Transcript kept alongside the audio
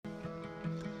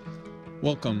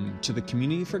Welcome to the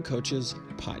Community for Coaches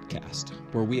podcast,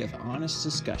 where we have honest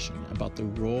discussion about the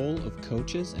role of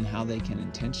coaches and how they can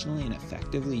intentionally and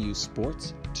effectively use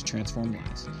sports to transform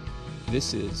lives.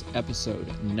 This is episode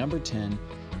number 10,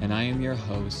 and I am your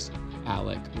host,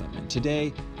 Alec Littman.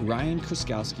 Today, Ryan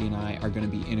Kruskowski and I are going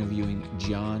to be interviewing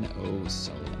John O.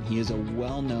 Sullivan. He is a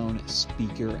well-known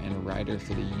speaker and writer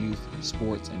for the youth,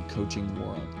 sports, and coaching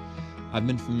world. I've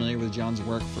been familiar with John's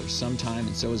work for some time,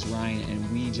 and so has Ryan,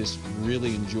 and we just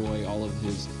really enjoy all of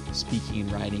his speaking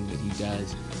and writing that he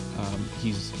does.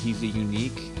 He's a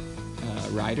unique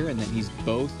writer, and then he's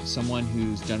both someone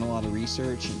who's done a lot of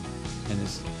research and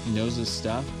knows his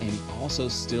stuff, and he also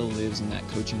still lives in that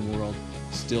coaching world,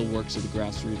 still works at the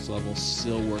grassroots level,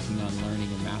 still working on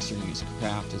learning and mastering his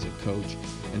craft as a coach.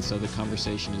 And so the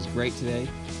conversation is great today,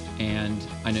 and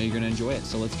I know you're going to enjoy it,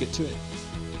 so let's get to it.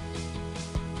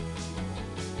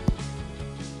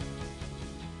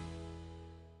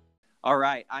 All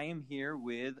right, I am here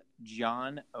with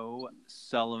John O.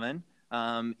 Sullivan.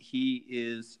 He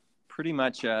is pretty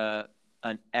much an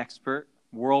expert,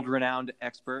 world-renowned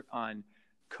expert on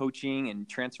coaching and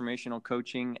transformational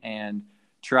coaching, and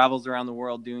travels around the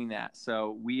world doing that.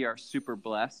 So we are super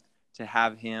blessed to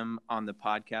have him on the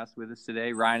podcast with us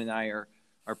today. Ryan and I are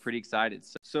pretty excited.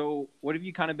 So what have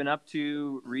you kind of been up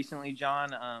to recently,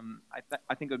 John?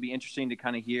 I think it would be interesting to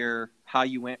kind of hear how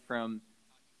you went from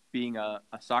being a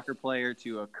soccer player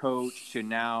to a coach to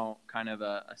now kind of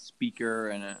a speaker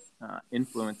and a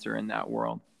influencer in that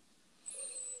world.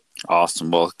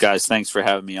 Awesome. Well, guys, thanks for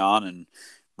having me on. And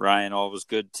Ryan, always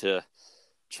good to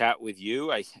chat with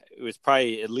you. It was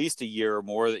probably at least a year or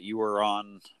more that you were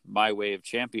on My Way of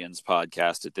Champions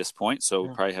podcast at this point. So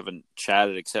we probably haven't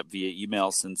chatted except via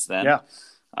email since then. Yeah.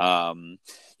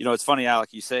 It's funny,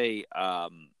 Alec, you say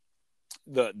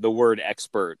the word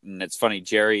expert, and it's funny,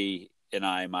 Jerry and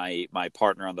I, my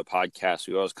partner on the podcast,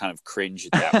 we always kind of cringe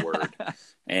at that word.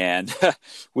 And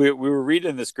we were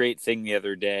reading this great thing the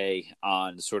other day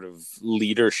on sort of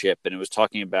leadership, and it was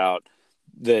talking about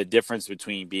the difference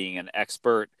between being an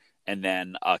expert and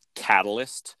then a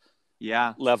catalyst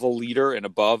level leader and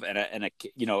above. And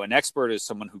an expert is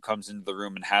someone who comes into the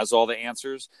room and has all the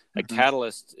answers. A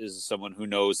catalyst is someone who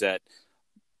knows that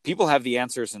people have the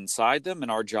answers inside them, and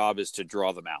our job is to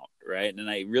draw them out, right? And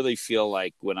I really feel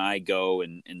like when I go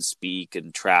and speak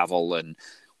and travel and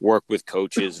work with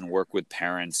coaches and work with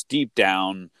parents, deep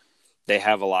down, they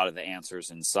have a lot of the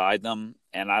answers inside them.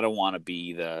 And I don't want to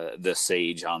be the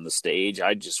sage on the stage.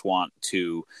 I just want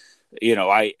to,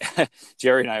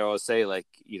 Jerry and I always say,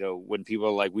 when people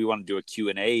are like, we want to do a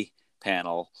Q&A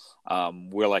panel,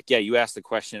 we're like, yeah, you ask the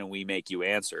question and we make you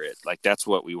answer it. Like, that's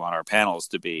what we want our panels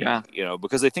to be,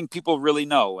 because I think people really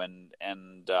know.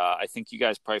 And I think you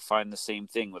guys probably find the same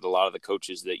thing with a lot of the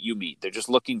coaches that you meet. They're just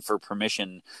looking for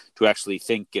permission to actually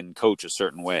think and coach a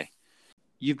certain way.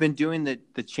 You've been doing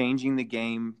the Changing the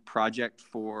Game project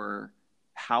for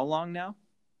how long now?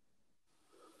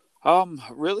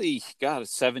 Really,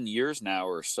 7 years now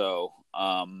or so.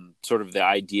 Sort of the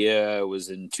idea was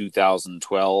in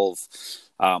 2012.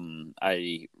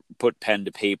 I put pen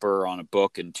to paper on a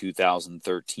book in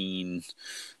 2013,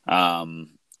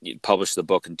 published the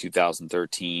book in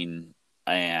 2013,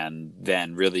 and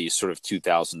then really sort of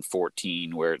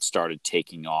 2014 where it started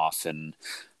taking off, and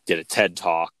did a TED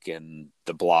Talk, and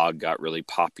the blog got really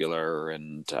popular,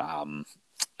 and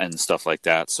stuff like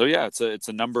that. So yeah, it's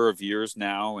a number of years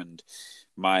now, and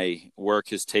my work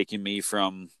has taken me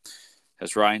from,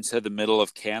 as Ryan said, the middle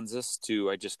of Kansas to,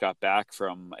 I just got back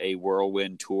from a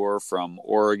whirlwind tour from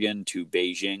Oregon to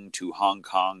Beijing to Hong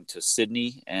Kong to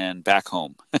Sydney and back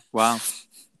home. Wow.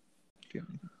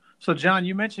 So John,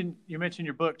 you mentioned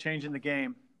your book, Changing the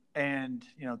Game, and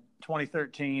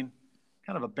 2013,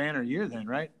 kind of a banner year then,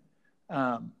 right?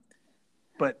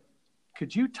 But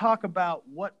could you talk about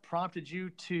what prompted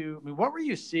you what were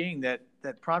you seeing that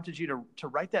prompted you to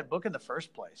write that book in the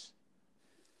first place?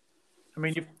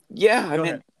 Yes,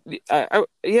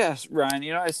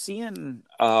 Ryan, I've seen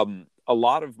a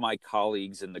lot of my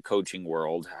colleagues in the coaching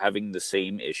world having the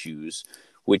same issues,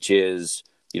 which is,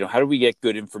 how do we get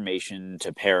good information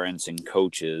to parents and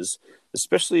coaches,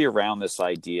 especially around this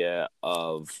idea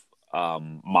of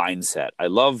mindset. I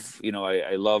love,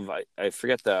 I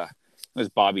forget it was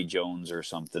Bobby Jones or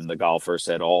something, the golfer,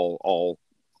 said all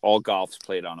golf's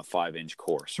played on a 5-inch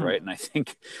course, right? And I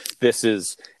think this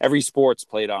is, every sport's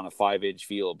played on a 5-inch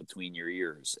field between your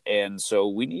ears. And so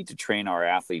we need to train our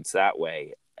athletes that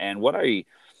way. And what I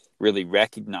really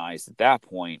recognized at that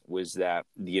point was that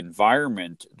the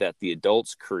environment that the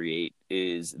adults create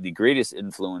is the greatest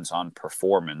influence on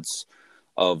performance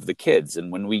of the kids. And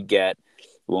when we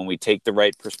when we take the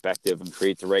right perspective and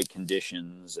create the right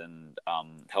conditions and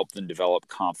help them develop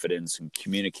confidence and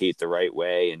communicate the right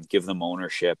way and give them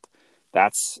ownership,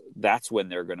 that's when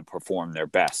they're going to perform their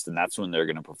best, and that's when they're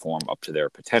going to perform up to their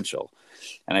potential.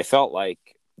 And I felt like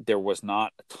there was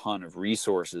not a ton of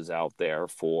resources out there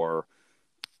for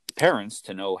parents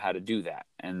to know how to do that.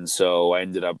 And so I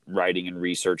ended up writing and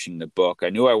researching the book. I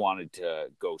knew I wanted to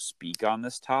go speak on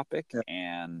this topic. Yeah.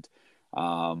 And,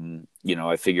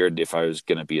 I figured if I was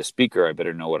going to be a speaker, I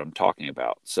better know what I'm talking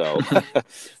about. So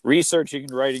researching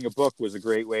and writing a book was a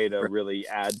great way to really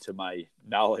add to my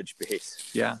knowledge base.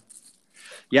 Yeah.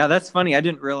 Yeah, that's funny. I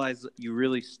didn't realize you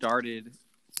really started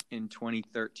in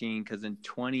 2013, because in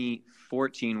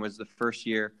 2014 was the first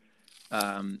year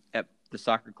at the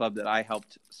soccer club that I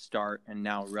helped start and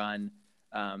now run.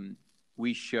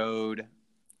 We showed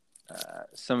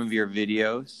some of your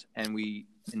videos, and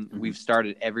we've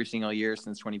started every single year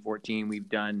since 2014.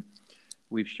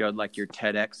 We've showed like your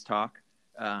TEDx talk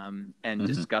and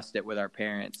discussed it with our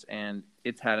parents, and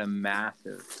it's had a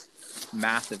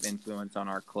massive influence on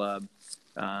our club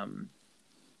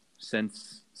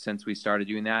since we started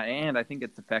doing that. And I think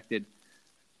it's affected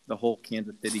the whole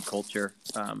Kansas City culture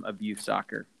of youth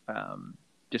soccer,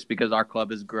 just because our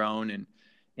club has grown and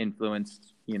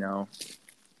influenced,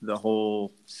 the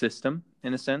whole system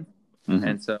in a sense.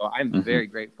 And so I'm very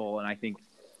grateful. And I think,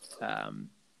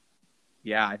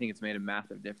 I think it's made a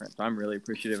massive difference. So I'm really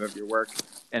appreciative of your work.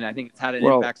 And I think it's had an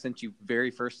impact since you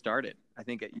very first started. I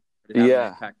think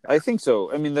I think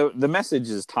so. I mean, the message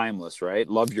is timeless, right?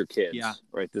 Love your kids,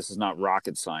 right? This is not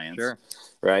rocket science,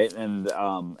 right? And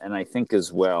I think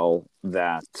as well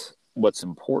that what's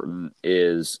important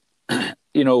is,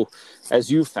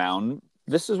 as you found,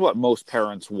 this is what most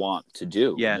parents want to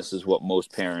do. Yes. This is what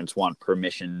most parents want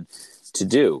permission to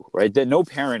do, right? That no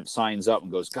parent signs up and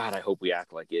goes, God, I hope we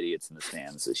act like idiots in the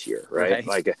stands this year, right?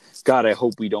 Like, God, I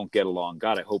hope we don't get along.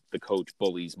 God, I hope the coach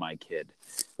bullies my kid,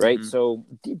 right? So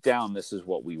deep down, this is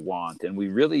what we want. And we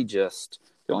really the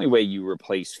only way you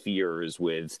replace fear is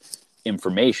with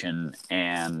information.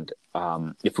 And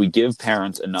if we give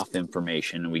parents enough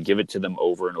information and we give it to them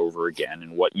over and over again,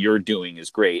 and what you're doing is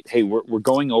great. Hey, we're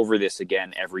going over this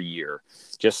again every year.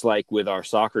 Just like with our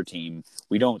soccer team,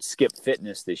 we don't skip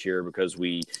fitness this year because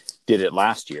we did it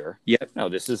last year. No,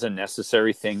 this is a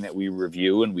necessary thing that we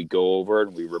review and we go over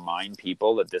and we remind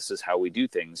people that this is how we do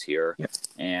things here.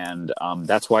 And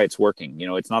that's why it's working.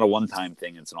 It's not a one-time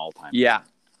thing. It's an all-time thing.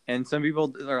 And some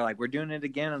people are like, we're doing it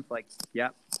again. It's like,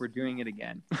 we're doing it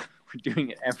again. We're doing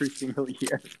it every single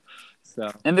year.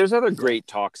 So, and there's other great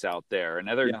talks out there and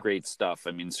other great stuff.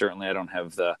 I mean, certainly I don't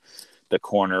have the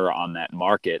corner on that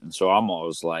market. And so I'm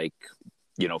always like,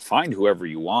 find whoever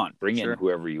you want, bring in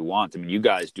whoever you want. I mean, you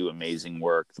guys do amazing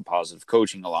work. The Positive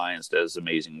Coaching Alliance does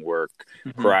amazing work.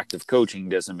 Proactive Coaching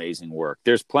does amazing work.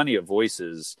 There's plenty of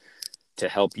voices to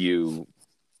help you,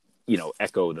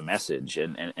 echo the message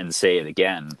and say it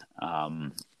again.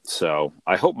 So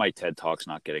I hope my TED Talk's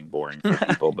not getting boring for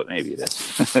people, but maybe it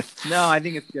is. No, I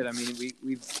think it's good. I mean,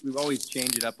 we've always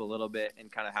changed it up a little bit in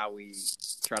kind of how we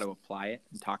try to apply it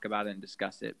and talk about it and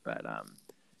discuss it. But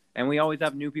and we always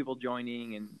have new people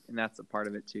joining, and that's a part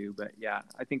of it too. But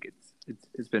I think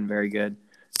it's been very good.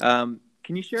 Can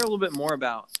you share a little bit more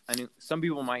about? I know some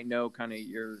people might know kind of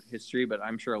your history, but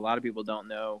I'm sure a lot of people don't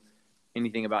know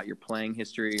anything about your playing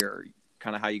history or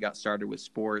kind of how you got started with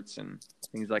sports and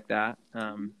things like that.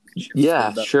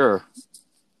 Sure.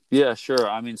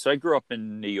 I mean, so I grew up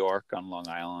in New York on Long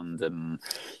Island, and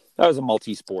I was a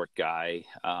multi-sport guy.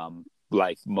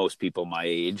 Like most people my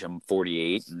age, I'm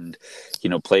 48, and,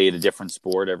 played a different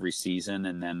sport every season,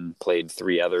 and then played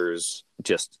 3 others,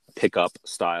 just pickup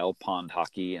style, pond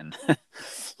hockey and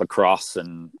lacrosse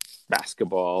and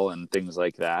basketball and things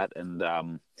like that. And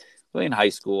really in high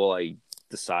school, I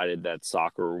decided that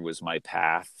soccer was my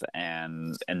path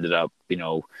and ended up,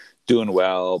 doing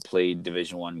well, played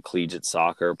Division I collegiate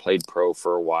soccer, played pro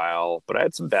for a while, but I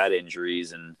had some bad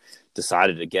injuries and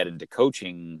decided to get into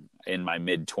coaching in my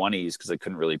mid-20s because I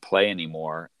couldn't really play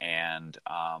anymore. And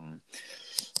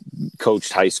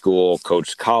coached high school,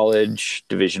 coached college,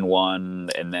 Division I,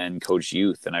 and then coached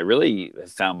youth. And I really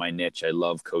found my niche. I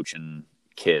love coaching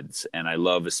kids, and I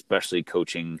love especially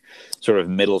coaching sort of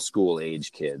middle school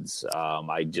age kids.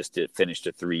 I just finished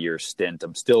a 3-year stint.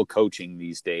 I'm still coaching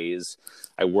these days.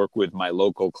 I work with my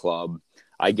local club.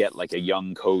 I get like a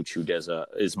young coach who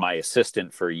is my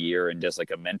assistant for a year and does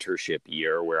like a mentorship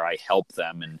year where I help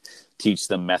them and teach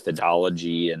them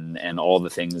methodology and all the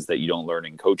things that you don't learn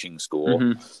in coaching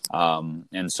school.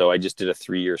 And so I just did a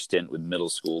 3-year stint with middle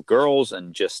school girls,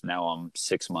 and just now I'm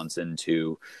 6 months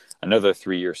into another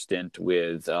 3-year stint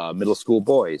with middle school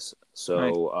boys.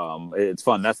 So it's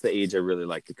fun. That's the age I really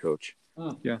like to coach.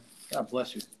 Oh, yeah. God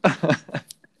bless you.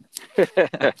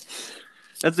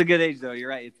 That's a good age, though. You're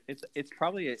right. It's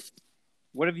probably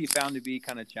what have you found to be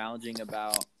kind of challenging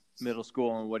about middle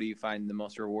school, and what do you find the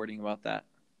most rewarding about that?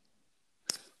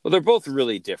 Well, they're both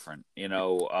really different, and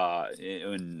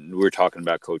we're talking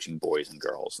about coaching boys and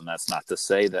girls, and that's not to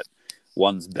say that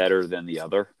one's better than the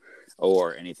other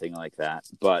or anything like that.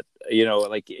 But,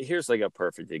 like, here's like a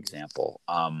perfect example.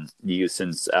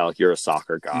 Since Alec, you're a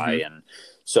soccer guy. Mm-hmm. And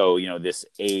so, this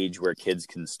age where kids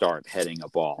can start heading a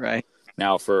ball. Right.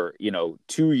 Now for,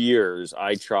 2 years,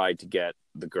 I tried to get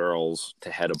the girls to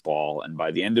head a ball. And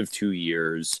by the end of 2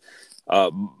 years,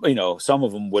 some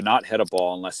of them would not head a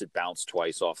ball unless it bounced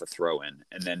twice off a throw in,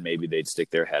 and then maybe they'd stick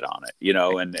their head on it,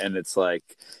 and it's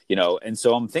like, and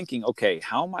so I'm thinking, okay,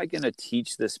 how am I going to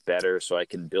teach this better so I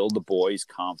can build the boys'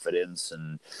 confidence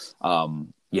and,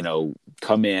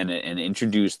 come in and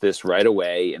introduce this right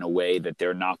away in a way that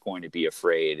they're not going to be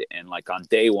afraid. And like on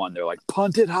day one, they're like,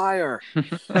 punt it higher,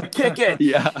 kick it.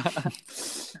 Yeah.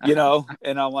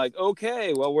 And I'm like,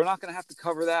 okay, well, we're not going to have to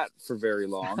cover that for very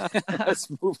long. Let's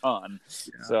move on.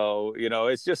 Yeah. So,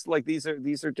 it's just like, these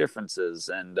are differences.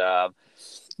 And,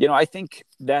 I think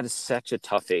that is such a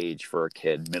tough age for a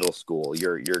kid, middle school.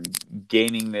 You're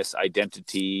gaining this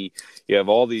identity. You have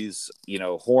all these,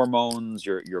 hormones.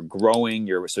 You're growing.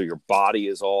 So your body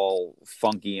is all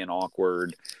funky and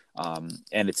awkward.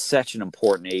 And it's such an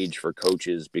important age for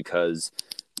coaches because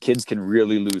kids can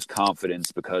really lose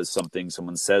confidence because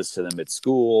someone says to them at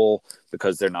school,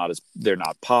 because they're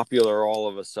not popular all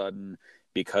of a sudden,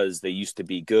 because they used to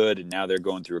be good and now they're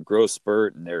going through a growth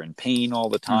spurt and they're in pain all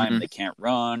the time. Mm-hmm. They can't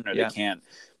run or they can't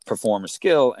perform a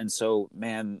skill. And so,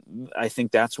 man, I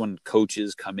think that's when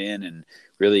coaches come in and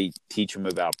really teach them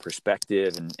about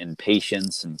perspective and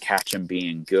patience and catch them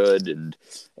being good and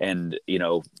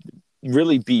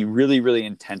really be really, really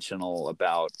intentional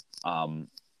about,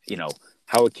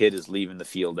 how a kid is leaving the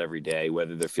field every day,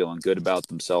 whether they're feeling good about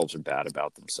themselves or bad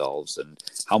about themselves, and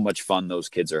how much fun those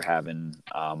kids are having,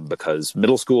 because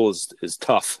middle school is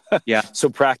tough. Yeah. So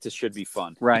practice should be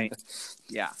fun. Right.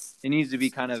 Yeah. It needs to be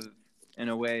kind of, in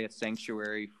a way, a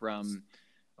sanctuary from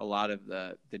a lot of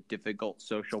the difficult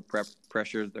social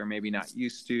pressures they're maybe not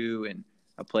used to, and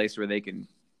a place where they can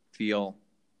feel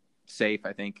safe,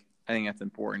 I think that's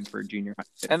important for junior high.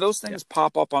 And those things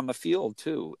pop up on the field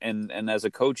too. And as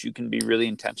a coach, you can be really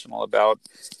intentional about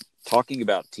talking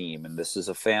about team, and this is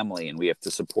a family and we have to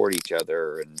support each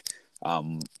other. And,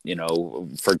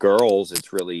 for girls,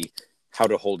 it's really how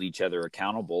to hold each other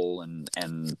accountable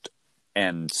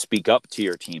and speak up to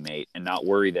your teammate and not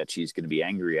worry that she's going to be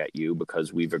angry at you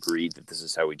because we've agreed that this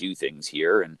is how we do things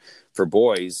here. And for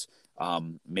boys,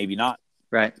 maybe not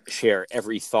share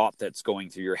every thought that's going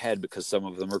through your head because some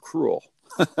of them are cruel.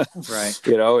 Right.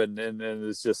 And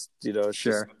it's just,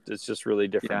 it's just really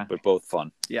different, but both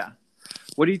fun. Yeah.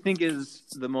 What do you think is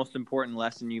the most important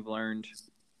lesson you've learned,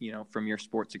 from your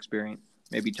sports experience?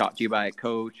 Maybe taught to you by a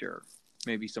coach or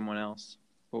maybe someone else?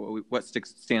 What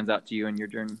stands out to you in your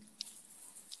journey?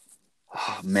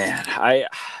 Oh man,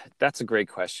 that's a great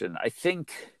question. I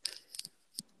think,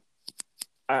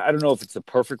 I don't know if it's the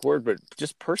perfect word, but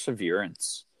just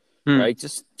perseverance, right?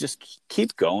 Just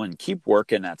keep going, keep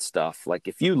working at stuff. Like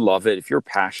if you love it, if you're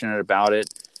passionate about it,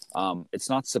 it's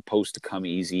not supposed to come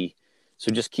easy.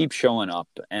 So just keep showing up.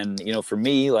 And, for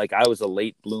me, like I was a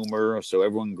late bloomer, so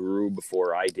everyone grew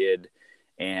before I did.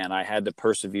 And I had to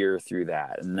persevere through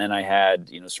that. And then I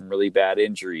had, some really bad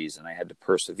injuries and I had to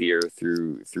persevere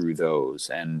through those.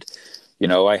 And,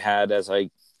 I had, as I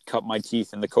cut my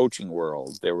teeth in the coaching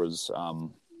world, there was,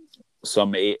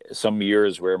 some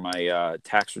years where my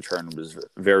tax return was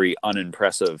very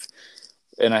unimpressive,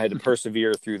 and I had to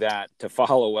persevere through that to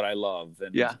follow what I love.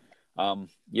 And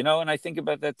and I think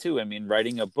about that too. I mean,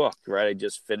 writing a book, right? I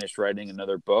just finished writing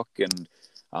another book, and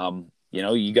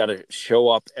you got to show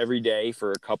up every day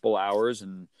for a couple hours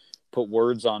and put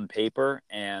words on paper.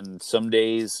 And some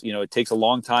days, it takes a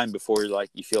long time before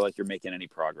you feel like you're making any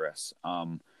progress.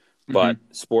 But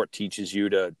sport teaches you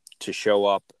to show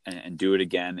up and do it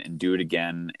again and do it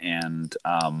again. And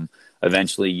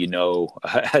eventually,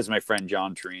 as my friend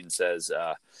John Treen says,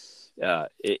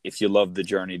 if you love the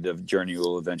journey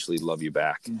will eventually love you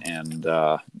back. And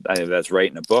that's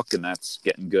writing a book, and that's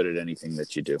getting good at anything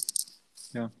that you do.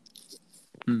 Yeah.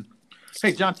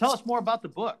 Hey, John, tell us more about the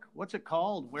book. What's it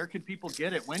called? Where can people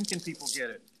get it? When can people get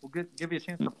it? We'll give you a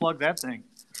chance to plug that thing.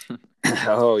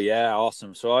 Oh, yeah.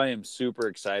 Awesome. So I am super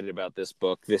excited about this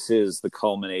book. This is the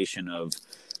culmination of,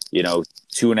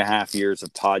 2.5 years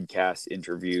of podcast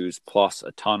interviews plus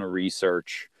a ton of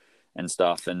research. and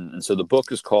stuff. And so the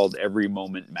book is called Every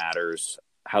Moment Matters: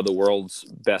 How the World's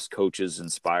Best Coaches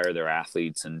Inspire Their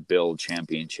Athletes and Build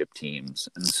Championship Teams.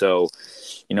 And so,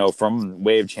 from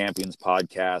Way of Champions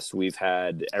podcast, we've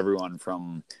had everyone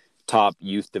from top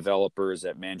youth developers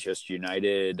at Manchester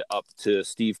United up to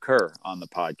Steve Kerr on the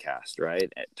podcast,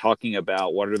 right? Talking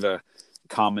about what are the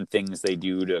common things they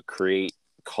do to create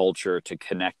culture, to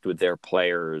connect with their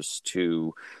players,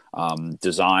 to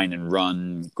design and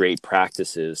run great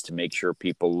practices, to make sure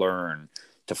people learn,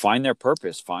 to find their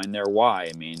purpose, find their why.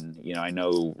 I mean, I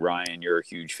know, Ryan, you're a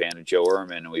huge fan of Joe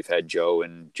Ehrmann, and we've had Joe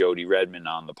and Jody Redmond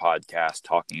on the podcast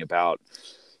talking about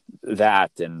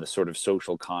that and the sort of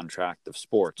social contract of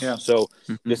sports. Yeah. So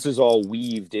this is all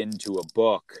weaved into a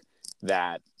book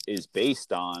that is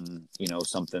based on,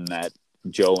 something that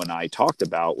Joe and I talked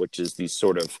about, which is these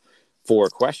sort of 4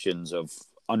 questions of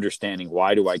understanding,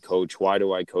 why do I coach? Why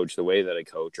do I coach the way that I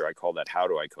coach? Or I call that, how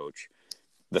do I coach?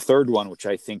 The third one, which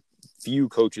I think few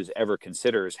coaches ever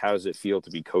consider, is how does it feel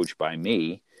to be coached by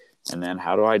me? And then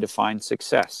how do I define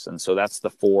success? And so that's the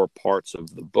 4 parts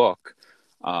of the book.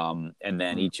 And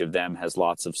then each of them has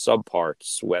lots of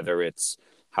subparts, whether it's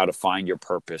how to find your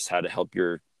purpose, how to help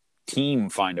your team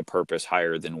find a purpose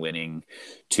higher than winning,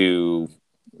 to,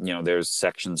 there's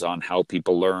sections on how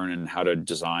people learn and how to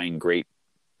design great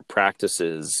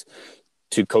practices,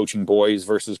 to coaching boys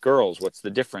versus girls. What's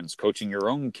the difference? Coaching your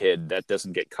own kid, that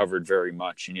doesn't get covered very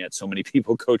much, and yet so many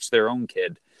people coach their own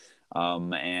kid.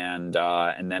 And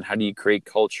then how do you create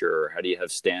culture? How do you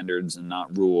have standards and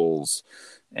not rules?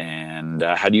 And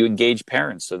how do you engage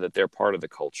parents so that they're part of the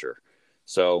culture?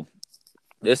 So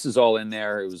this is all in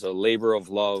there. It was a labor of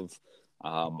love.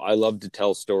 I love to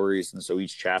tell stories, and so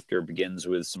each chapter begins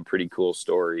with some pretty cool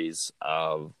stories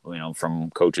of, from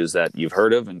coaches that you've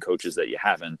heard of and coaches that you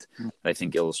haven't. I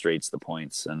think illustrates the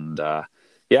points. And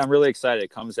I'm really excited. It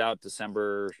comes out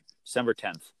December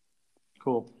 10th.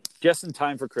 Cool. Just in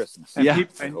time for Christmas. And Yeah.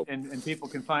 And people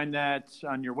can find that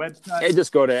on your website. Hey,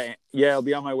 just go to, it'll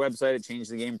be on my website at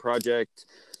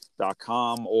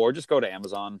changethegameproject.com, or just go to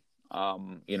Amazon.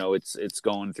 It's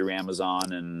going through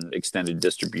Amazon and extended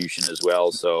distribution as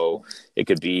well. So it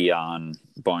could be on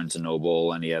Barnes and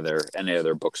Noble, any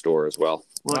other bookstore as well.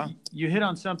 Well, you hit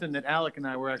on something that Alec and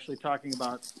I were actually talking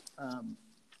about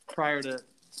prior to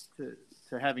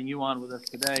having you on with us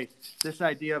today. This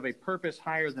idea of a purpose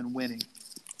higher than winning,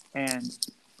 and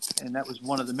that was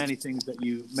one of the many things that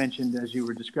you mentioned as you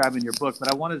were describing your book. But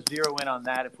I want to zero in on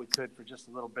that, if we could, for just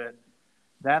a little bit.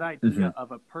 That idea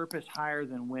of a purpose higher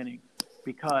than winning,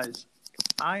 because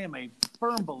I am a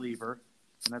firm believer,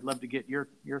 and I'd love to get your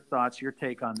thoughts, your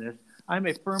take on this. I'm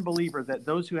a firm believer that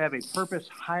those who have a purpose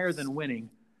higher than winning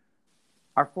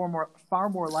are far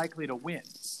more likely to win,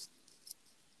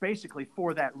 basically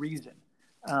for that reason.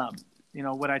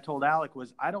 What I told Alec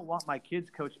was, I don't want my kids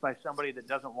coached by somebody that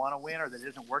doesn't want to win or that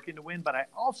isn't working to win, but I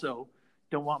also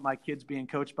don't want my kids being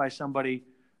coached by somebody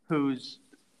whose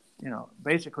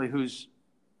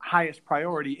highest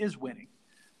priority is winning,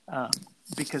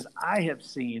 because I have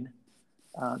seen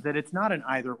that it's not an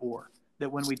either or,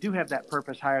 that when we do have that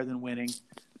purpose higher than winning,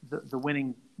 the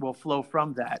winning will flow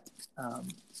from that.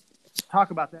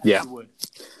 Talk about that, if you would.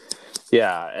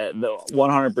 Yeah,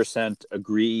 100%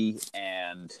 agree.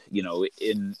 And,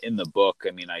 in the book,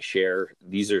 I share,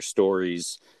 these are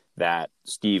stories that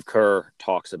Steve Kerr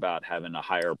talks about having a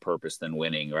higher purpose than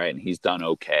winning, right? And he's done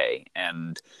okay.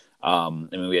 And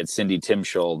we had Cindy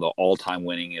Timshall, the all-time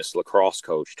winningest lacrosse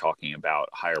coach, talking about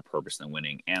higher purpose than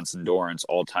winning. Anson Dorrance,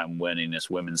 all-time winningest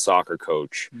women's soccer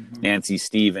coach. Nancy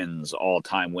Stevens,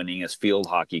 all-time winningest field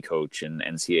hockey coach in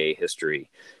NCAA history,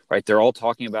 right? They're all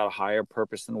talking about a higher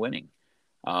purpose than winning.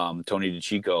 Tony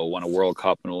DeCicco won a World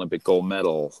Cup and Olympic gold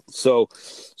medal. So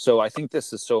I think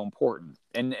this is so important.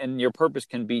 And your purpose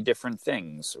can be different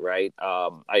things, right?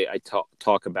 I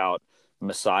talk about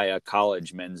Messiah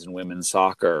College men's and women's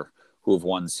soccer, who have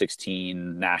won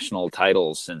 16 national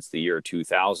titles since the year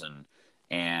 2000,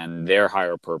 and their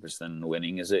higher purpose than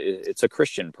winning is it's a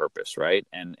Christian purpose, right?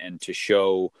 And to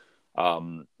show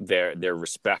their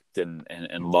respect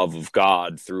and love of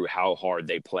God through how hard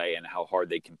they play and how hard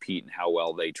they compete and how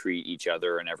well they treat each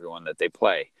other and everyone that they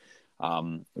play.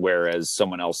 Whereas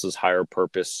someone else's higher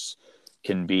purpose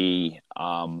can be,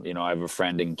 I have a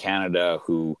friend in Canada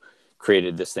who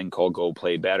created this thing called Go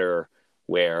Play Better,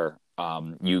 where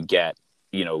you get,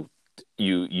 you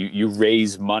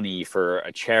raise money for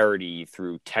a charity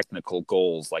through technical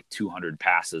goals like 200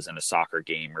 passes in a soccer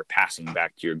game, or passing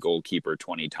back to your goalkeeper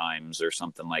 20 times or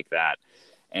something like that.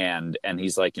 And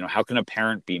he's like, how can a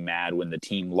parent be mad when the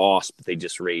team lost, but they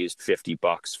just raised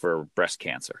 $50 for breast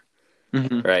cancer?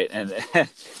 Right.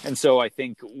 And so I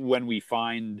think when we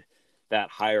find that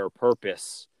higher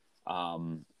purpose,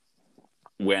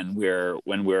 when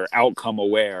we're outcome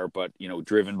aware, but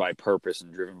driven by purpose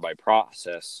and driven by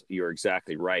process, you're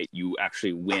exactly right. You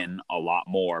actually win a lot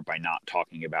more by not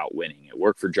talking about winning. It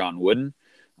worked for John Wooden,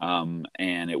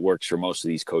 and it works for most of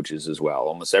these coaches as well.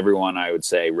 Almost everyone, I would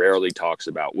say, rarely talks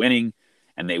about winning,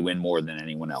 and they win more than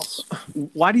anyone else.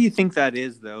 Why do you think that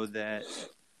is, though, that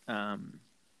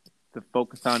the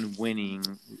focus on winning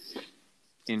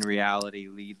in reality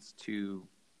leads to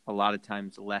a lot of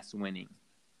times less winning?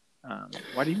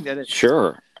 Why do you think that is?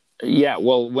 Sure. Yeah.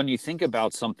 Well, when you think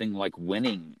about something like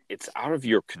winning, it's out of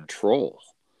your control,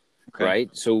 right?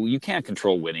 So you can't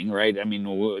control winning, right? I mean,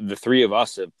 the three of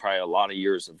us have probably a lot of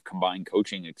years of combined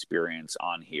coaching experience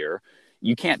on here.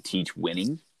 You can't teach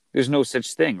winning. There's no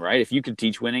such thing, right? If you could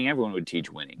teach winning, everyone would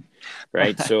teach winning,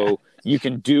 right? So you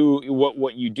can do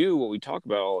what you do. What we talk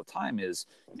about all the time is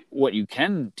what you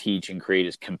can teach and create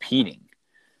is competing.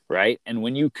 Right. And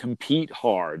when you compete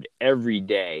hard every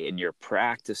day and your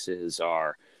practices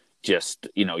are just,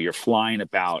 you're flying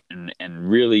about and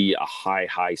really a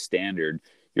high standard,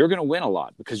 you're going to win a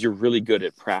lot because you're really good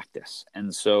at practice.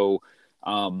 And so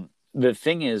the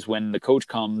thing is, when the coach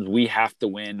comes, we have to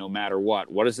win no matter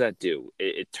what. What does that do?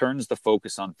 It turns the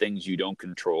focus on things you don't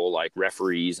control, like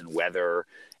referees and weather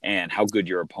and how good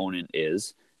your opponent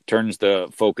is. Turns the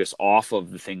focus off of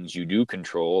the things you do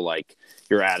control, like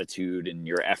your attitude and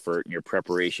your effort and your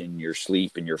preparation, your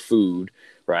sleep and your food,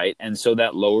 right? And so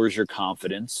that lowers your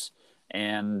confidence,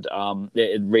 and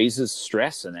it raises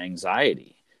stress and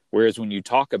anxiety. Whereas when you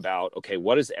talk about, okay,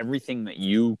 what is everything that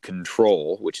you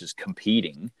control, which is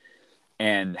competing,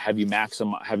 and have you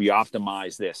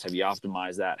optimized this? Have you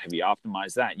optimized that? Have you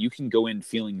optimized that? You can go in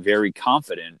feeling very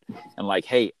confident and like,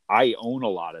 hey, I own a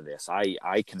lot of this.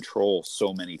 I control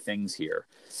so many things here.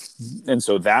 And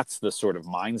so that's the sort of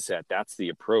mindset. That's the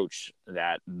approach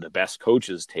that the best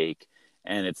coaches take.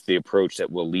 And it's the approach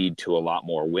that will lead to a lot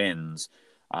more wins.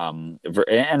 And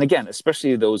again,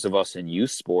 especially those of us in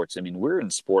youth sports, I mean, we're in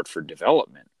sport for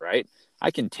development, right? I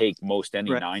can take most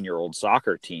any 9-year-old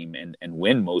soccer team and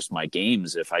win most of my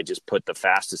games if I just put the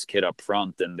fastest kid up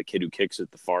front and the kid who kicks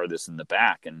it the farthest in the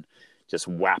back and just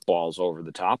whap balls over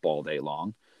the top all day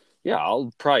long. Yeah,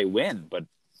 I'll probably win, but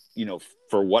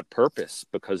for what purpose?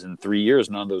 Because in 3 years,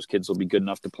 none of those kids will be good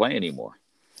enough to play anymore.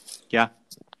 Yeah,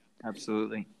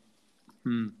 absolutely.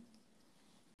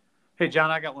 Hey,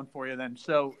 John, I got one for you then.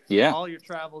 So all your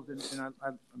travels, and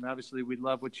obviously we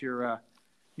love what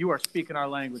you are speaking our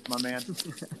language, my man.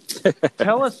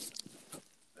 Tell us,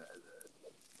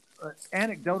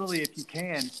 anecdotally, if you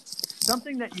can,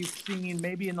 something that you've seen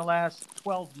maybe in the last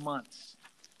 12 months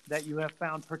that you have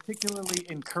found particularly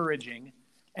encouraging.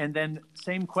 And then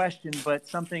same question, but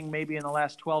something maybe in the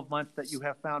last 12 months that you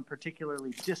have found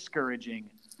particularly discouraging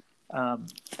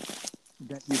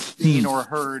that you've seen or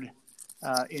heard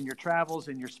in your travels,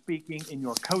 in your speaking, in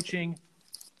your coaching.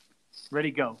 Ready,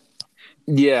 go.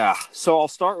 Yeah. So I'll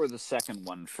start with the second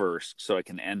one first so I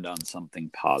can end on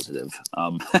something positive.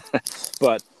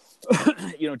 But,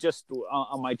 just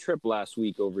on my trip last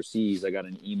week overseas, I got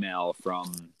an email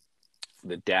from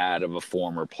the dad of a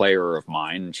former player of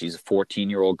mine. She's a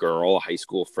 14-year-old girl, a high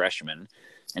school freshman,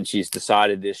 and she's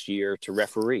decided this year to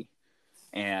referee.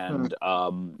 And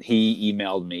he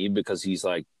emailed me because he's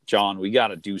like, John, we got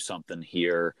to do something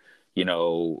here. I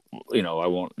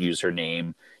won't use her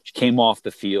name. She came off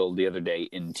the field the other day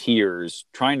in tears,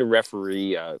 trying to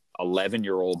referee a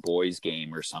 11-year-old boys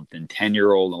game or something,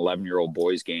 10-year-old and 11-year-old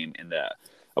boys game. And the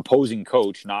opposing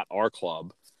coach, not our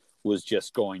club, was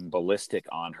just going ballistic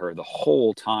on her the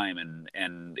whole time.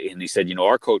 And he said,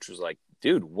 our coach was like,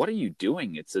 dude, what are you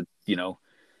doing? It's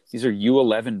these are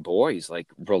U11 boys, like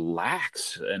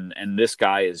relax. And this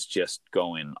guy is just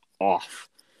going off.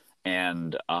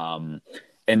 And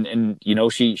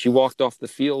she walked off the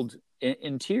field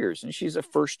in tears, and she's a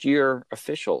first year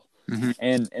official.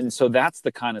 Mm-hmm. And so that's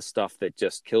the kind of stuff that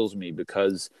just kills me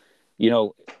because,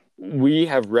 we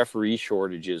have referee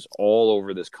shortages all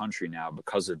over this country now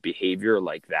because of behavior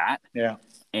like that. Yeah.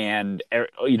 And,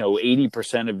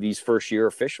 80% of these first year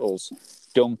officials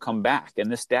don't come back.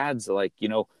 And this dad's like,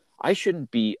 I shouldn't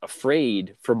be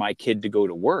afraid for my kid to go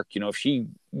to work. If she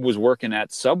was working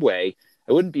at Subway,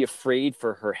 I wouldn't be afraid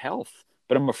for her health,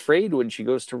 but I'm afraid when she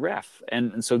goes to ref.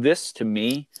 And so this to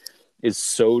me is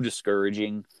so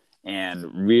discouraging.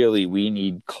 And really, we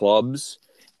need clubs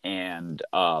and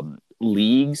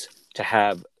leagues to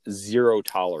have zero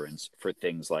tolerance for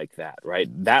things like that, right?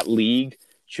 That league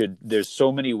there's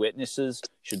so many witnesses,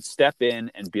 should step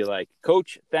in and be like,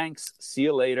 Coach, thanks, see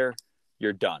you later,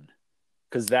 you're done.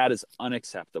 because that is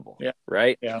unacceptable. Yeah.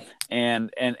 Right. Yeah.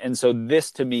 And so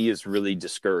this to me is really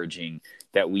discouraging,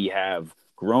 that we have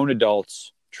grown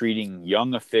adults treating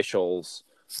young officials,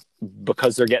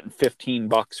 because they're getting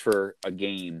 $15 for a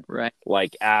game, Right.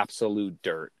 like absolute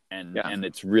dirt. And Yeah. and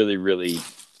it's really, really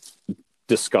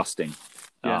disgusting.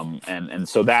 Yeah. And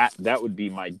so that would be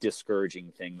my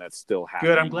discouraging thing that's still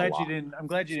happening. Good. I'm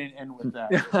glad you didn't end with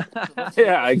that.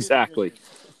 Yeah, exactly.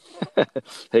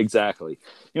 Exactly.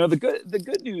 The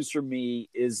good news for me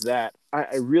is that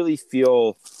I really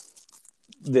feel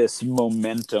this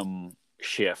momentum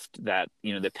shift, that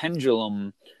the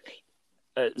pendulum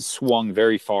swung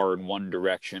very far in one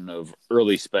direction of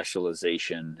early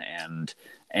specialization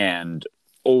and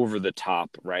over the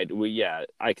top, right?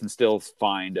 I can still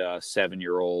find a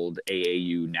 7-year-old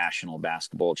AAU national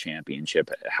basketball championship,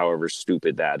 however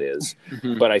stupid that is.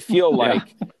 But I feel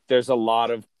like there's a lot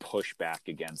of pushback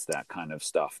against that kind of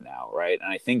stuff now, right?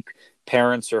 And I think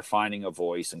parents are finding a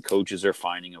voice and coaches are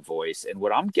finding a voice. And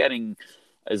what I'm getting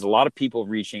is a lot of people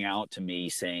reaching out to me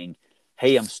saying,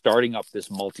 hey, I'm starting up this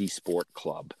multi-sport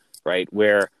club, right?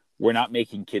 Where we're not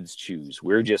making kids choose.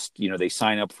 We're just, they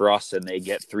sign up for us and they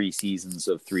get 3 seasons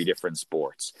of 3 different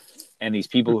sports. And these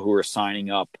people who are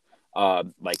signing up,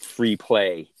 like free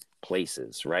play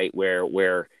places, right?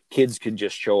 Where kids can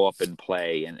just show up and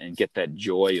play and get that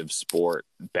joy of sport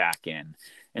back in.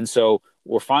 And so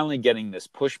we're finally getting this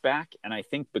pushback. And I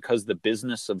think because the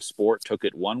business of sport took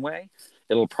it one way,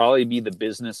 it'll probably be the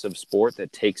business of sport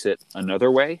that takes it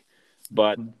another way.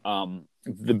 But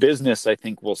the business, I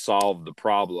think, will solve the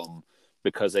problem,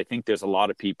 because I think there's a lot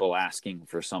of people asking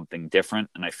for something different.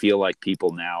 And I feel like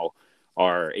people now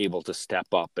are able to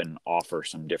step up and offer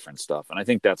some different stuff. And I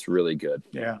think that's really good.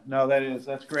 Yeah, no,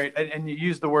 that's great. And you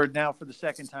used the word now for the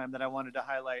second time that I wanted to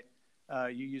highlight.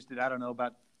 You used it, I don't know,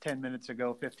 about 10 minutes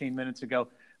ago, 15 minutes ago,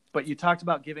 but you talked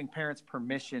about giving parents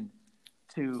permission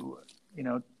to,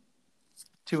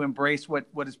 to embrace what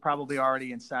is probably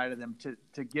already inside of them,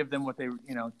 to give them what they,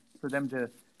 for them to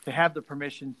have the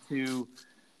permission to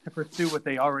pursue what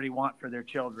they already want for their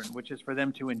children, which is for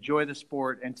them to enjoy the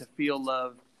sport and to feel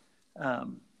love.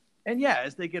 And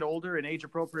as they get older, in age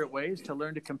appropriate ways, to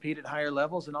learn to compete at higher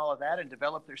levels and all of that and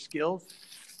develop their skills.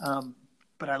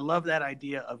 But I love that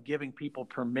idea of giving people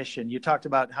permission. You talked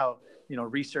about how,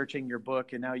 researching your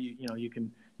book, and now you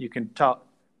can talk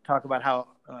about how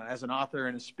as an author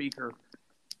and a speaker,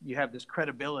 you have this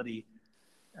credibility,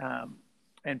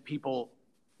 and people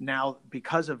now,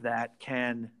 because of that,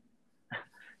 can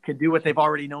do what they've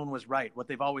already known was right, what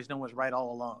they've always known was right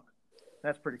all along.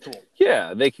 That's pretty cool.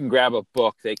 Yeah, they can grab a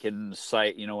book, they can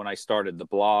cite, when I started the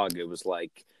blog, it was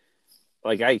like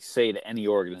I say to any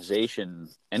organization,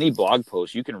 any blog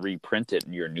post, you can reprint it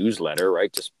in your newsletter,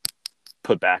 right? Just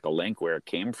put back a link where it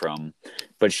came from,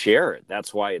 but share it.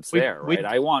 That's why it's there, right?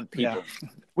 I want people. Yeah.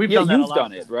 We've done that you've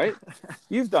done it, right?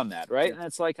 You've done that, right? Yeah. And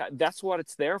it's like, that's what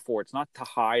it's there for. It's not to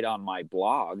hide on my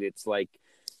blog. It's like,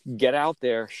 get out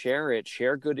there, share it,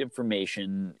 share good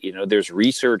information. There's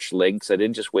research links. I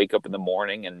didn't just wake up in the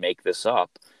morning and make this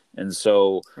up. And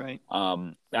so, right.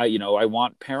 I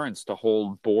want parents to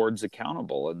hold boards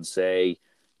accountable and say,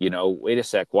 wait a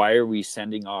sec, why are we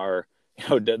sending our,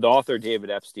 the author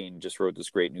David Epstein just wrote this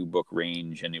great new book,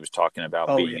 Range, and he was talking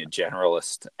about being a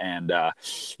generalist. And,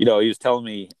 he was telling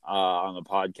me on the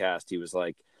podcast, he was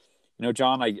like,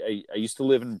 John, I used to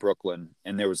live in Brooklyn,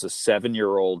 and there was a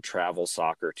 7-year-old travel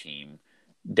soccer team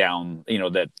down,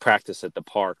 that practice at the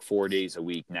park 4 days a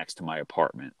week next to my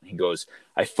apartment. He goes,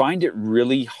 I find it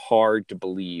really hard to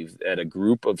believe that a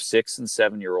group of 6 and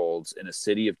 7-year-olds in a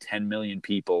city of 10 million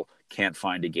people can't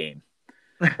find a game,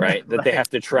 right? That they have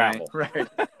to travel. Right.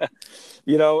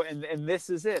 And this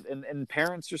is it. And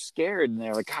parents are scared, and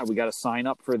they're like, God, we got to sign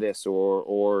up for this or,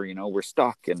 we're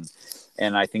stuck.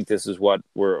 And I think this is what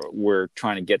we're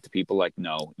trying to get to people, like,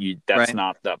 no, that's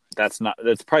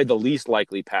probably the least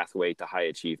likely pathway to high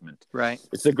achievement. Right.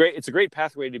 It's a great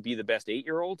pathway to be the best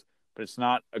 8-year-old, but it's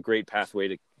not a great pathway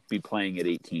to be playing at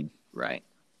 18. Right.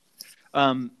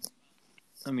 Let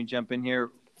me jump in here.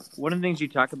 One of the things you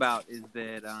talk about is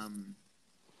that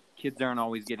kids aren't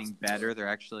always getting better; they're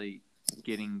actually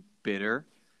getting bitter.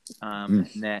 And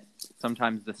that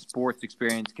sometimes the sports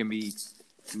experience can be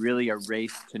really a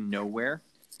race to nowhere.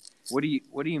 What do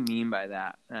you mean by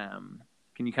that?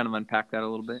 Can you kind of unpack that a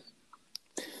little bit?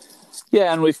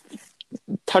 Yeah, and we've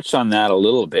touched on that a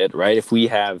little bit, right? If we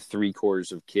have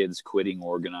 3/4 of kids quitting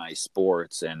organized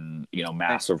sports and,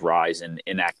 massive rise in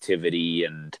inactivity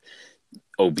and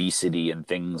obesity and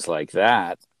things like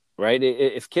that, right?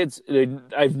 If kids,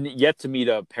 I've yet to meet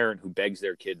a parent who begs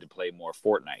their kid to play more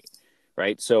Fortnite,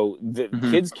 right? So the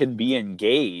Mhm. kids can be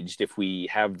engaged if we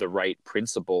have the right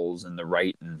principles and the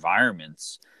right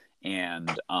environments,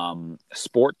 and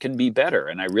sport can be better.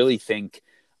 And I really think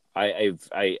I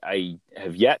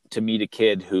have yet to meet a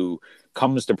kid who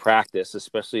comes to practice,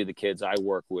 especially the kids I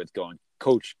work with, going,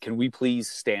 "Coach, can we please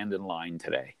stand in line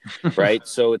today?" Right?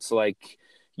 So it's like,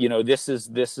 this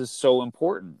is so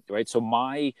important, right? So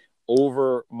my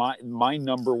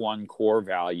number one core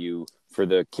value for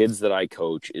the kids that I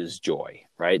coach is joy,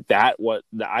 right?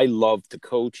 I love to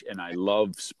coach and I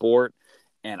love sport,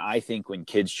 and I think when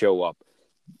kids show up,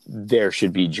 there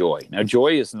should be joy. Now,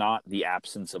 joy is not the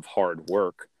absence of hard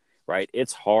work, right?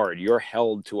 It's hard. You're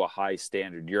held to a high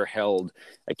standard. You're held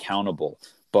accountable.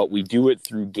 But we do it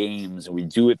through games, and we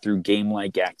do it through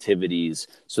game-like activities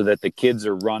so that the kids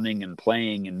are running and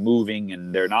playing and moving,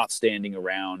 and they're not standing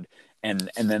around. And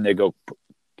then they go,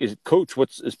 "Coach,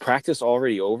 is practice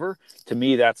already over?" To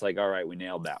me, that's like, all right, we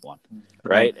nailed that one,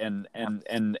 right? And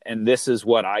this is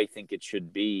what I think it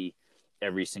should be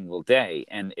every single day.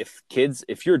 And if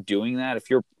you're doing that, if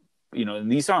you're,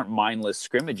 and these aren't mindless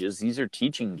scrimmages, these are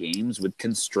teaching games with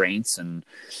constraints and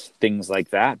things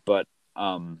like that. But,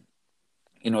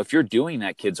 if you're doing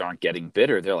that, kids aren't getting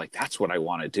bitter. They're like, that's what I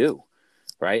want to do.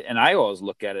 Right. And I always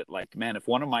look at it like, man, if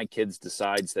one of my kids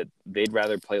decides that they'd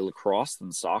rather play lacrosse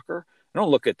than soccer, I don't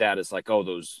look at that as like, oh,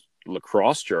 those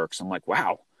lacrosse jerks. I'm like,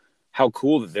 wow, how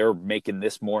cool that they're making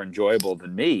this more enjoyable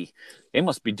than me. They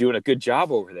must be doing a good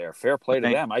job over there. Fair play to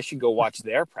them. I should go watch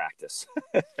their practice.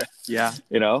 Yeah.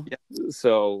 Yeah.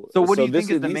 So what do you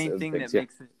think is the these main are thing things, that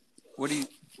makes it? What do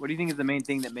you think is the main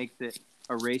thing that makes it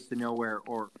a race to nowhere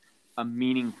or a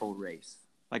meaningful race?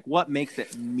 Like, what makes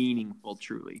it meaningful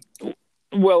truly?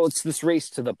 Well, it's this race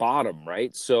to the bottom,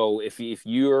 right? So if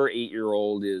your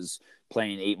 8-year-old is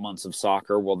playing 8 months of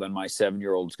soccer, well, then my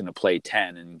 7-year-old is going to play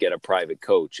 10 and get a private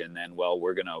coach. And then, well,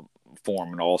 we're going to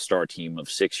form an all-star team of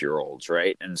 6-year-olds,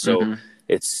 right? And so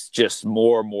it's just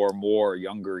more,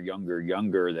 younger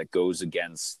that goes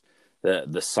against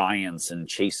the science and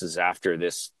chases after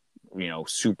this,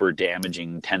 super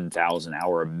damaging 10,000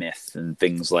 hour myth and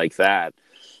things like that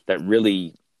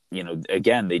really,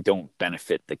 again, they don't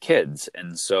benefit the kids.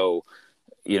 And so,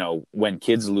 when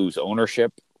kids lose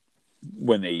ownership,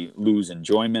 when they lose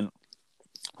enjoyment,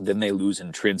 then they lose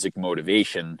intrinsic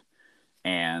motivation.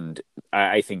 And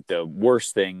I think the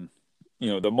worst thing,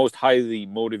 the most highly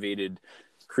motivated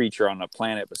creature on the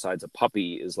planet besides a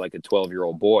puppy is like a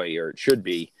 12-year-old boy, or it should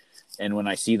be. And when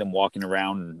I see them walking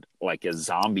around like as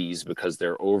zombies because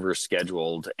they're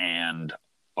overscheduled and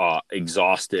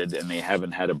exhausted and they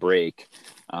haven't had a break,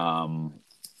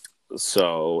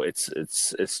 so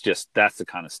it's just, that's the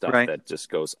kind of stuff that just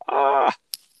goes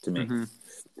to me.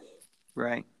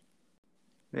 Right.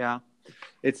 Yeah.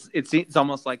 It's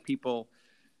almost like people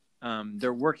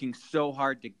they're working so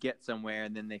hard to get somewhere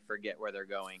and then they forget where they're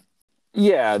going.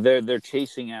 Yeah, they're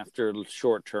chasing after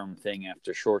short-term thing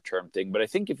after short-term thing. But I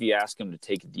think if you ask them to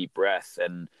take a deep breath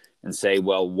and say,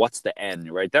 well, what's the end,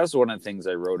 right? That was one of the things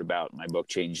I wrote about in my book,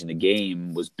 Changing the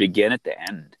Game, was begin at the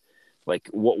end. Like,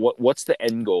 what's the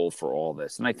end goal for all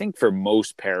this? And I think for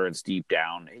most parents deep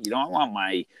down, I want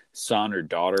my son or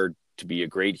daughter to be a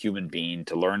great human being,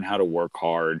 to learn how to work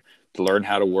hard, to learn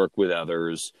how to work with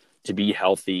others, to be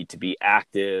healthy, to be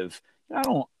active. I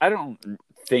don't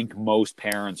think most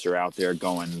parents are out there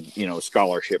going,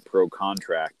 scholarship pro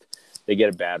contract. They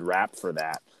get a bad rap for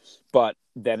that. But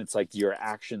then it's like your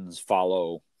actions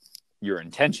follow your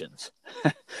intentions,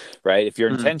 right? If your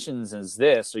intentions is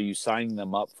this, are you signing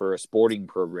them up for a sporting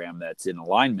program that's in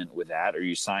alignment with that? Or are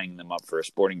you signing them up for a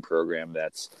sporting program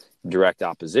that's in direct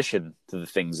opposition to the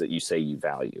things that you say you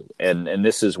value? And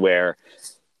this is where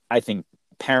I think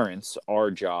parents,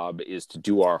 our job is to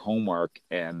do our homework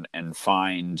and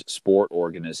find sport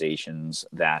organizations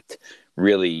that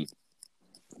really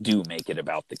do make it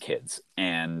about the kids.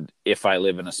 And if I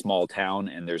live in a small town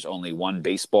and there's only one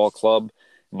baseball club,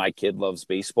 my kid loves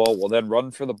baseball, well, then run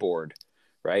for the board,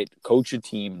 right? Coach a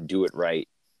team, do it right.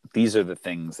 These are the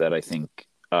things that I think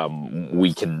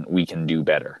we can do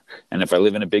better. And if I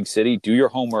live in a big city, do your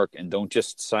homework and don't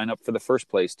just sign up for the first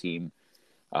place team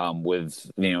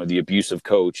with the abusive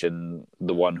coach and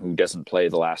the one who doesn't play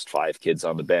the last 5 kids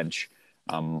on the bench.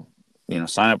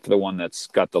 Sign up for the one that's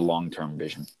got the long-term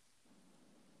vision.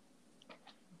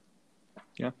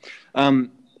 Yeah.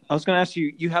 I was going to ask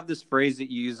you, you have this phrase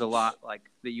that you use a lot, like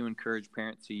that you encourage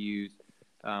parents to use,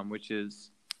 which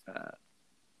is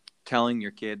telling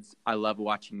your kids, I love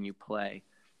watching you play.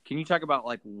 Can you talk about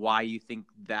like why you think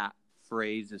that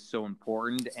phrase is so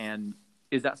important? And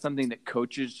is that something that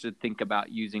coaches should think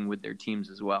about using with their teams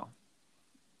as well?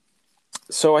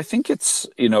 So I think it's,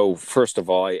 first of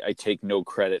all, I take no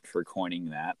credit for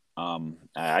coining that.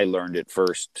 I learned it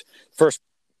first. First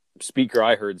speaker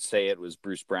I heard say it was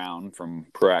Bruce Brown from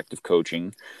Proactive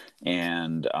Coaching.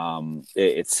 And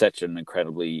it's such an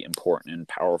incredibly important and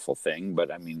powerful thing.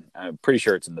 But I mean, I'm pretty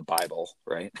sure it's in the Bible,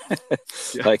 right?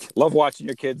 Yeah. Like, love watching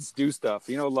your kids do stuff,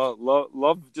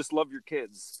 just love your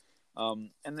kids. And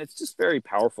it's just very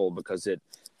powerful because it,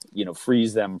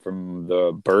 frees them from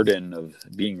the burden of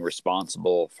being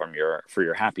responsible for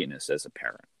your happiness as a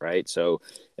parent, right? So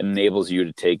it enables you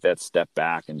to take that step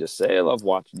back and just say, I love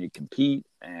watching you compete,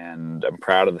 and I'm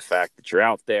proud of the fact that you're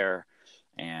out there,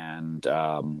 and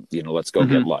let's go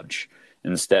get lunch,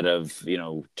 instead of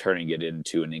turning it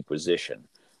into an inquisition.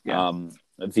 Yeah.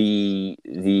 As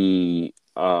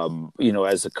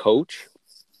a coach,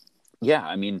 yeah,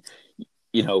 I mean,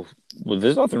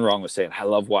 there's nothing wrong with saying, I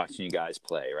love watching you guys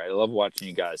play, right? I love watching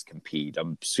you guys compete.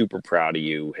 I'm super proud of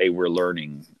you. Hey, we're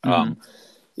learning. I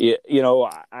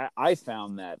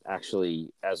found that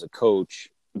actually as a coach,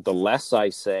 the less I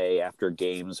say after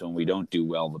games when we don't do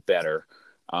well, the better.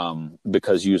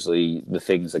 Because usually the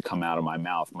things that come out of my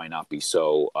mouth might not be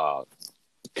so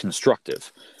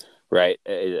constructive, right?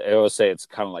 I always say it's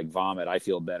kind of like vomit. I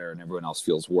feel better and everyone else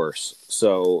feels worse.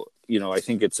 So, I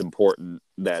think it's important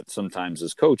that sometimes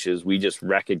as coaches, we just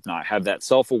have that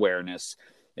self-awareness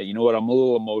that, I'm a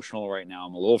little emotional right now.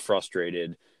 I'm a little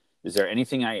frustrated. Is there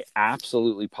anything I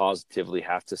absolutely positively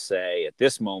have to say at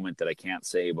this moment that I can't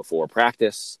say before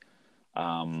practice,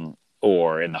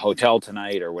 or in the hotel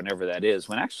tonight, or whenever that is,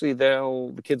 when actually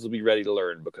the kids will be ready to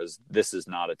learn, because this is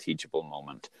not a teachable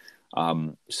moment.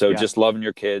 Just loving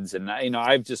your kids. And,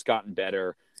 I've just gotten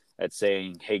better at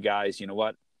saying, hey guys, you know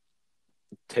what?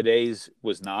 Today's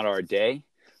was not our day.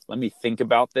 Let me think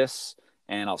about this,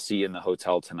 and I'll see you in the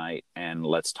hotel tonight, and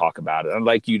let's talk about it. I'd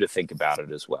like you to think about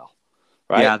it as well.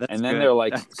 Right. Yeah. That's and then good. they're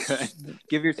like, that's good.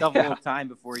 Give yourself a little time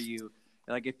before you,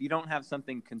 like, if you don't have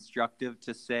something constructive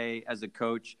to say as a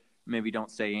coach, maybe don't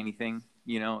say anything,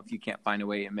 if you can't find a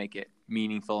way to make it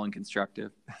meaningful and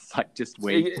constructive. It's like, just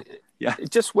wait. Yeah.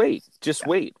 Just wait.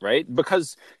 Right.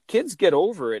 Because kids get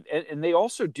over it, and they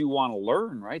also do want to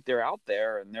learn, right? They're out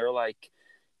there and they're like,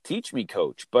 teach me,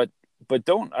 coach, but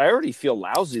don't, I already feel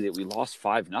lousy that we lost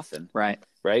 5-0. Right.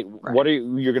 What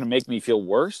you're going to make me feel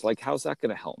worse? Like, how's that going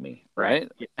to help me? Right.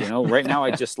 Right now I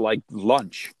just like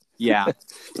lunch. Yeah.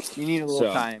 You need a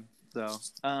little time. So,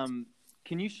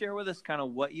 can you share with us kind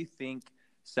of what you think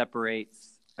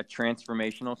separates a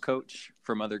transformational coach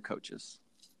from other coaches?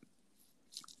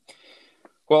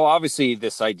 Well, obviously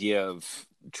this idea of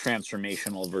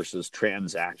transformational versus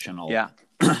transactional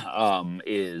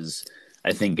is,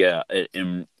 I think, a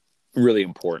really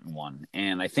important one.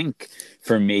 And I think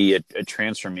for me, a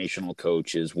transformational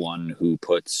coach is one who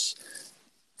puts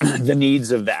the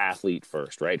needs of the athlete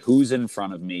first, right? Who's in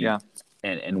front of me,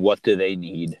 and what do they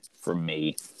need from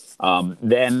me?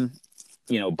 Then,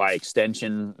 by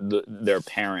extension, their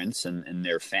parents and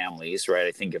their families, right?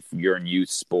 I think if you're in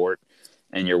youth sport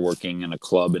and you're working in a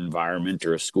club environment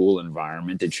or a school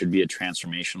environment, it should be a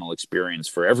transformational experience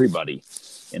for everybody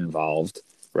involved,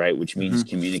 right? Which means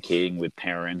communicating with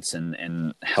parents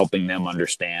and helping them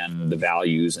understand the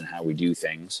values and how we do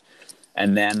things.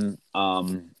 And then,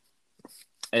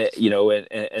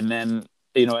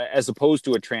 as opposed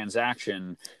to a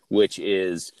transaction, which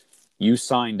is, you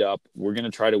signed up, we're going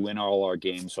to try to win all our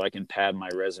games so I can pad my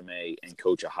resume and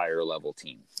coach a higher level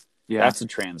team. Yeah. That's a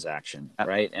transaction,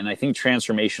 right? And I think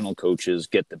transformational coaches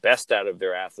get the best out of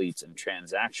their athletes, and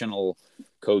transactional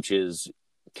coaches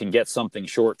can get something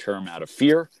short-term out of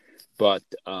fear, but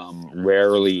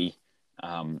rarely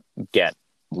get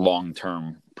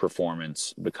long-term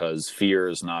performance, because fear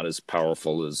is not as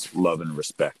powerful as love and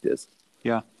respect is.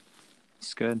 Yeah,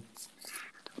 that's good.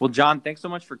 Well, John, thanks so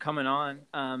much for coming on.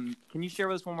 Can you share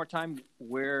with us one more time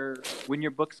when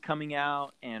your book's coming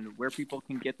out and where people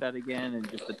can get that again, and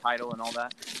just the title and all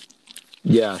that?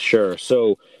 Yeah, sure.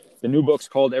 So the new book's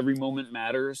called Every Moment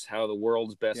Matters: How the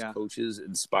World's Best Coaches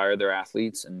Inspire Their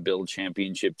Athletes and Build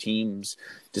Championship Teams.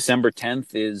 December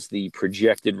 10th is the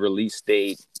projected release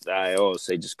date. I always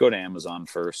say just go to Amazon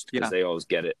first, because they always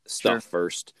get stuff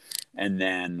first, and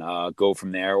then go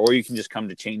from there. Or you can just come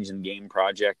to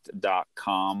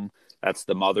changingthegameproject.com. That's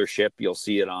the mothership. You'll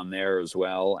see it on there as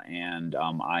well. And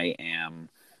I am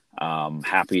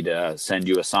happy to send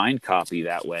you a signed copy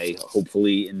that way,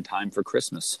 hopefully in time for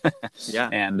Christmas.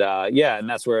 And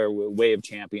that's where Way of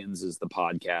Champions is the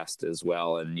podcast as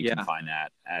well. And you can find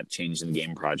that at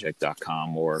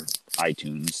changingthegameproject.com or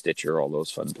iTunes, Stitcher, all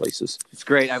those fun places. It's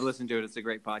great. I've listened to it. It's a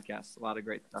great podcast. A lot of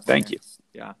great stuff. Thank you.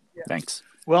 Yeah. Thanks.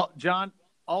 Well, John,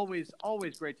 always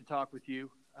great to talk with you.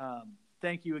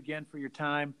 thank you again for your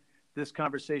time. This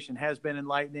conversation has been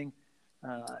enlightening,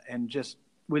 and just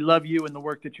we love you and the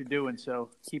work that you're doing. So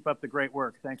keep up the great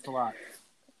work. Thanks a lot.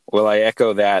 Well, I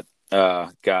echo that,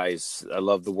 guys. I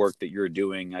love the work that you're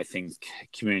doing. I think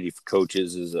Community for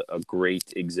Coaches is a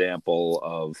great example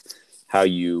of how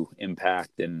you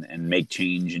impact and make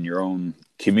change in your own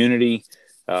community,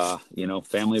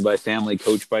 family by family,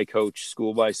 coach by coach,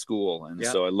 school by school. And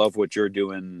so I love what you're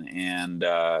doing, and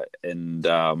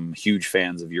huge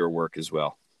fans of your work as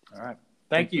well. All right.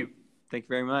 Thank you. Thank you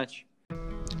very much.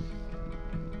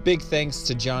 Big thanks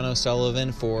to John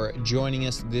O'Sullivan for joining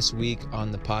us this week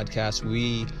on the podcast.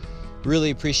 We really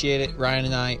appreciate it. Ryan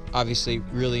and I obviously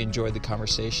really enjoyed the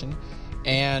conversation.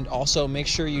 And also make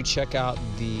sure you check out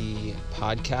the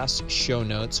podcast show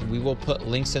notes. We will put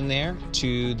links in there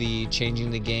to the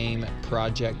Changing the Game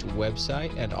Project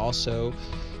website and also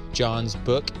John's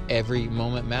book, Every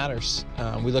Moment Matters.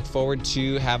 We look forward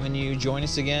to having you join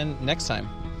us again next time.